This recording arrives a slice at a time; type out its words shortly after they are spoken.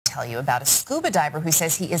tell you about a scuba diver who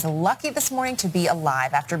says he is lucky this morning to be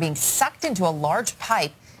alive after being sucked into a large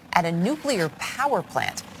pipe at a nuclear power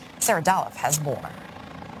plant. Sarah Dolph has more.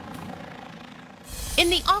 In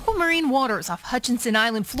the aquamarine waters off Hutchinson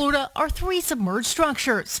Island, Florida, are three submerged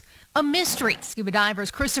structures. A mystery scuba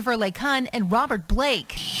divers Christopher Lytal and Robert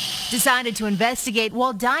Blake decided to investigate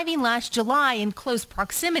while diving last July in close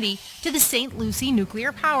proximity to the St. Lucie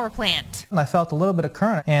nuclear power plant. I felt a little bit of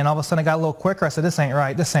current, and all of a sudden I got a little quicker. I said, this ain't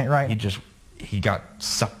right, this ain't right. He got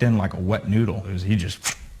sucked in like a wet noodle. He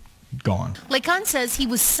just gone. Lytal says he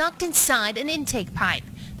was sucked inside an intake pipe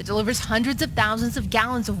that delivers hundreds of thousands of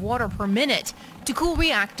gallons of water per minute to cool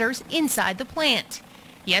reactors inside the plant.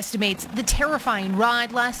 He estimates the terrifying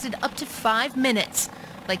ride lasted up to 5 minutes.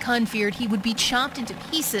 Lytal feared he would be chopped into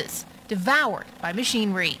pieces, devoured by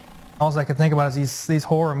machinery. All I could think about is these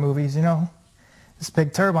horror movies, you know. This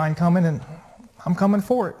big turbine coming and I'm coming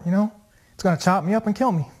for it, you know. It's going to chop me up and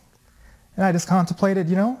kill me. And I just contemplated,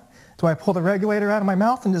 you know, do I pull the regulator out of my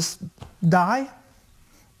mouth and just die?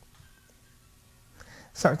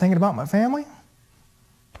 Start thinking about my family.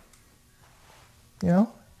 You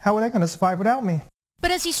know, how are they going to survive without me? But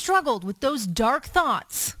as he struggled with those dark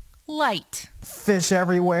thoughts, light. Fish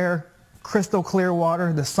everywhere, crystal clear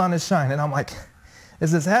water, the sun is shining. I'm like,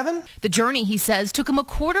 is this heaven? The journey, he says, took him a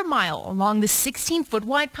quarter-mile along the 16-foot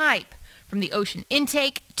wide pipe from the ocean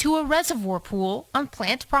intake to a reservoir pool on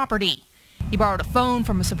plant property. He borrowed a phone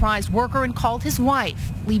from a surprised worker and called his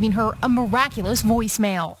wife, leaving her a miraculous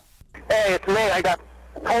voicemail. Hey, it's me. I got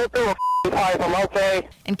pulled through a pipe. I'm okay.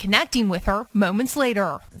 And connecting with her moments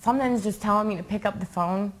later. Sometimes just telling me to pick up the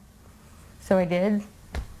phone, so I did,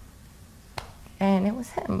 and it was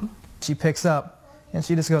him. She picks up and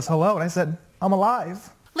she just goes, hello, and I said, I'm alive.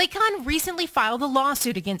 Lytal recently filed a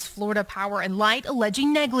lawsuit against Florida Power and Light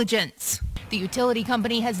alleging negligence. The utility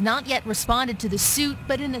company has not yet responded to the suit,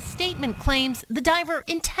 but in a statement claims the diver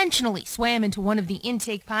intentionally swam into one of the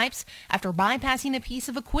intake pipes after bypassing a piece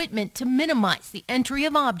of equipment to minimize the entry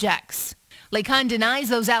of objects. Lytal denies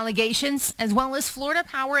those allegations, as well as Florida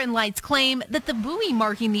Power and Light's claim that the buoy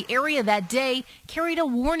marking the area that day carried a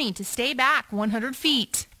warning to stay back 100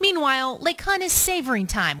 feet. Meanwhile, Lytal is savoring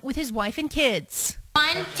time with his wife and kids.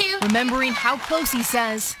 1, 2. Remembering how close, he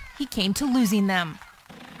says, he came to losing them.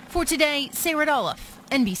 For today, Sarah Dolph,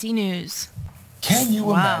 NBC News. Can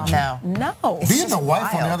you imagine? No. Being the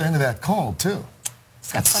wife on the other end of that call, too.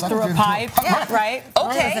 Got Sucked through a into pipe. Yeah, right.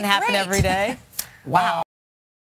 Okay, That doesn't happen every day. Wow.